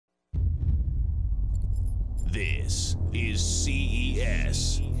This is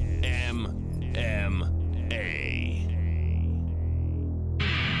CES MMA.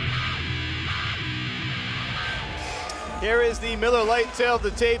 Here is the Miller Lite Tale of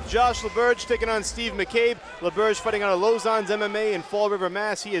the Tape. Josh LaBerge taking on Steve McCabe. LaBerge fighting out of Lausanne's MMA in Fall River,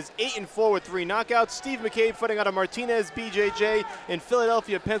 Mass. He is 8-4 with 3 knockouts. Steve McCabe fighting out of Martinez BJJ in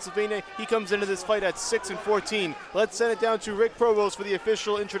Philadelphia, Pennsylvania. He comes into this fight at 6-14. Let's send it down to Rick Provost for the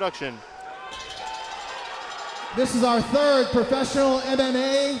official introduction. This is our third professional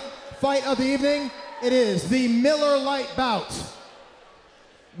MMA fight of the evening. It is the Miller Lite bout.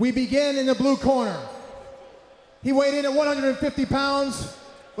 We begin in the blue corner. He weighed in at 150 pounds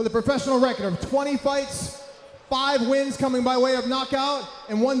with a professional record of 20 fights, 5 wins coming by way of knockout,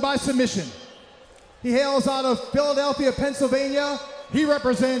 and 1 by submission. He hails out of Philadelphia, Pennsylvania. He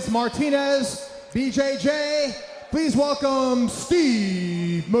represents Martinez BJJ. Please welcome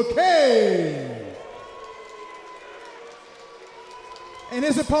Steve McCabe. And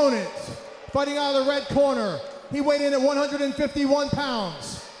his opponent, fighting out of the red corner, he weighed in at 151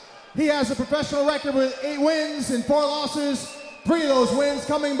 pounds. He has a professional record with 8 wins and 4 losses, 3 of those wins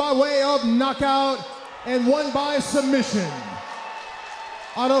coming by way of knockout and 1 by submission.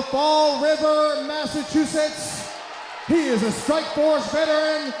 Out of Fall River, Massachusetts, he is a Strikeforce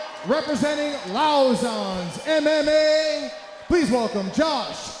veteran representing Lausanne's MMA. Please welcome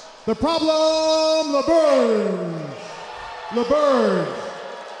Josh, the Problem LaBerge. LaBerge.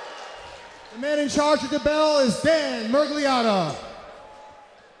 The man in charge of the bell is Dan Mergliata.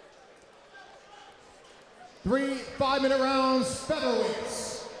 3 5-minute rounds,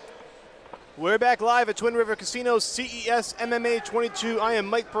 featherweights. We're back live at Twin River Casino, CES MMA 22. I am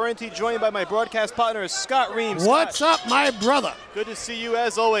Mike Parenti, joined by my broadcast partner, Scott Reams. What's up, my brother? Good to see you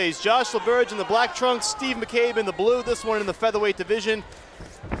as always. Josh LaBerge in the black trunks, Steve McCabe in the blue, this one in the featherweight division.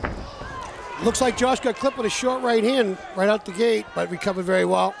 Looks like Josh got clipped with a short right hand right out the gate, but recovered very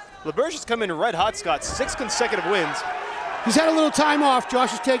well. LaBerge has come in red hot, Scott, 6 consecutive wins. He's had a little time off.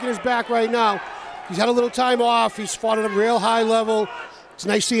 Josh is taking his back right now. He's had a little time off. He's fought at a real high level. It's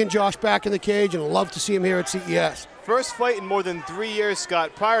nice seeing Josh back in the cage, and I love to see him here at CES. First fight in more than 3 years,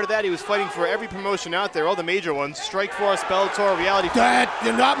 Scott. Prior to that, he was fighting for every promotion out there, all the major ones. Strikeforce, Bellator, Reality Fight.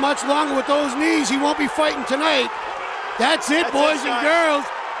 They're not much longer with those knees. He won't be fighting tonight. That's it, boys and girls.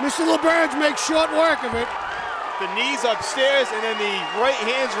 Mr. LaBerge makes short work of it. The knees upstairs, and then the right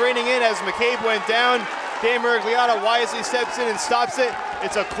hand's reining in as McCabe went down. Dan Mergliata wisely steps in and stops it.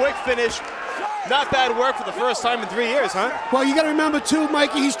 It's a quick finish. Not bad work for the first time in 3 years, huh? Well, you got to remember, too,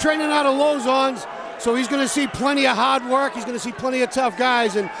 Mikey, he's training out of Lausanne's, so he's going to see plenty of hard work. He's going to see plenty of tough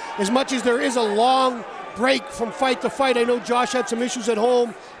guys, and as much as there is a long break from fight to fight, I know Josh had some issues at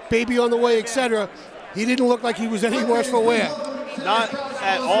home, baby on the way, etc. He didn't look like he was any worse for wear. Not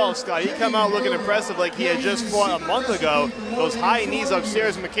at all, Scott. He come out looking impressive like he had just fought a month ago. Those high knees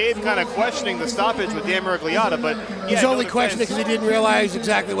upstairs. McCabe kind of questioning the stoppage with Dan Mergliata, but he's only questioning because he didn't realize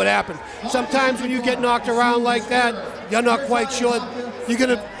exactly what happened. Sometimes when you get knocked around like that, you're not quite sure.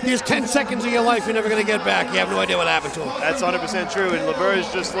 There's 10 seconds of your life you're never going to get back. You have no idea what happened to him. That's 100% true, and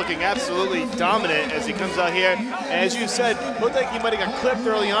LaBerge just looking absolutely dominant as he comes out here. And as you said, looked like he might have got clipped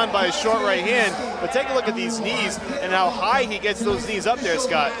early on by his short right hand, but take a look at these knees and how high he gets those knees up there,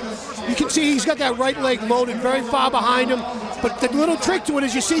 Scott. You can see he's got that right leg loaded very far behind him, but the little trick to it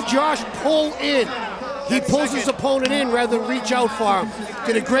is you see Josh pull in. He pulls his opponent in rather than reach out for him.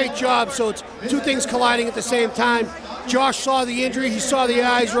 Did a great job, so it's 2 things colliding at the same time. Josh saw the injury, he saw the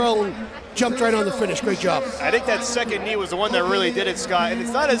eyes roll, and jumped right on the finish. Great job. I think that second knee was the one that really did it, Scott. And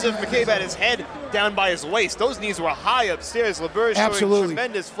it's not as if McCabe had his head down by his waist. Those knees were high upstairs. LaBerge showing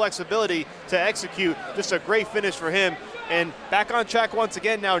tremendous flexibility to execute. Just a great finish for him. And back on track once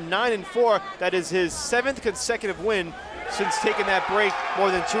again, now 9-4. That is his 7th consecutive win since taking that break more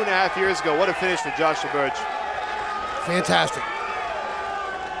than 2.5 years ago. What a finish for Josh LaBerge. Fantastic.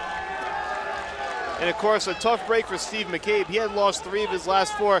 And of course, a tough break for Steve McCabe. He had lost 3 of his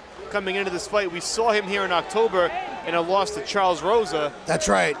last 4 coming into this fight. We saw him here in October in a loss to Charles Rosa. That's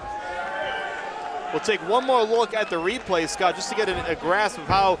right. We'll take one more look at the replay, Scott, just to get a grasp of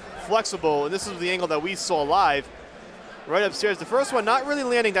how flexible, and this is the angle that we saw live. Right upstairs. The first one not really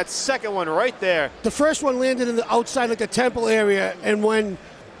landing, that second one right there. The first one landed in the outside, like the temple area, and when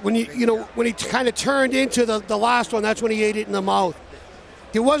he kind of turned into the last one, that's when he ate it in the mouth.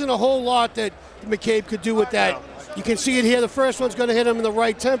 There wasn't a whole lot that McCabe could do with that. You can see it here. The first one's going to hit him in the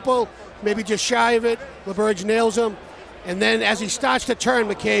right temple, maybe just shy of it. LaBerge nails him. And then as he starts to turn,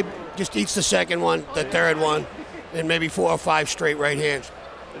 McCabe just eats the second one, the third one, and maybe 4 or 5 straight right hands.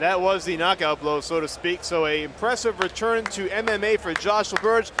 That was the knockout blow, so to speak. So a impressive return to MMA for Josh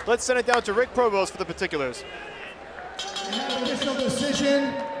LaBerge. Let's send it down to Rick Provost for the particulars. An additional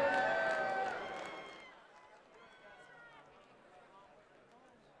decision.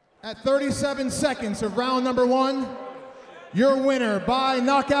 At 37 seconds of round number 1, your winner by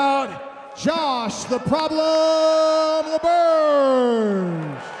knockout, Josh the Problem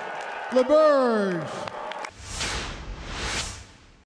LaBerge. LaBerge.